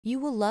You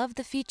will love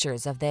the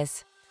features of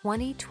this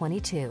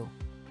 2022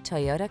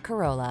 Toyota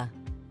Corolla.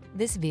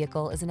 This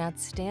vehicle is an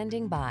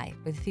outstanding buy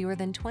with fewer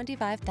than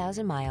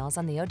 25,000 miles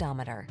on the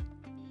odometer.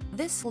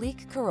 This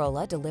sleek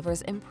Corolla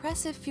delivers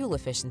impressive fuel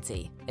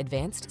efficiency,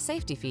 advanced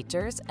safety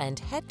features, and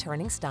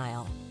head-turning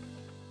style.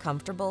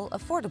 Comfortable,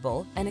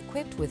 affordable, and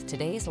equipped with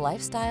today's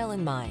lifestyle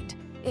in mind,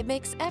 it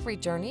makes every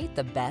journey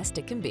the best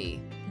it can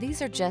be.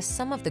 These are just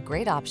some of the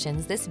great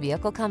options this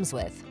vehicle comes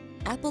with: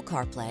 Apple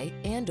CarPlay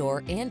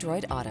and/or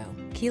Android Auto,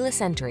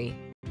 keyless entry,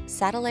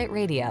 satellite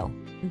radio,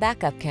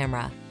 backup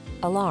camera,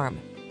 alarm,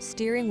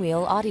 steering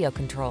wheel audio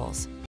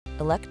controls,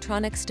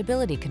 electronic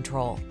stability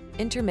control,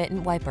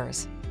 intermittent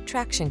wipers,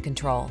 traction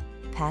control,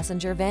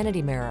 passenger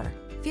vanity mirror.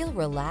 Feel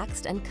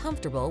relaxed and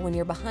comfortable when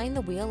you're behind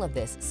the wheel of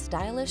this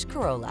stylish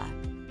Corolla.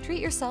 Treat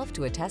yourself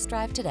to a test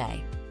drive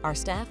today. Our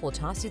staff will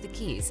toss you the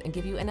keys and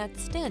give you an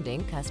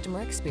outstanding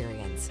customer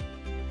experience.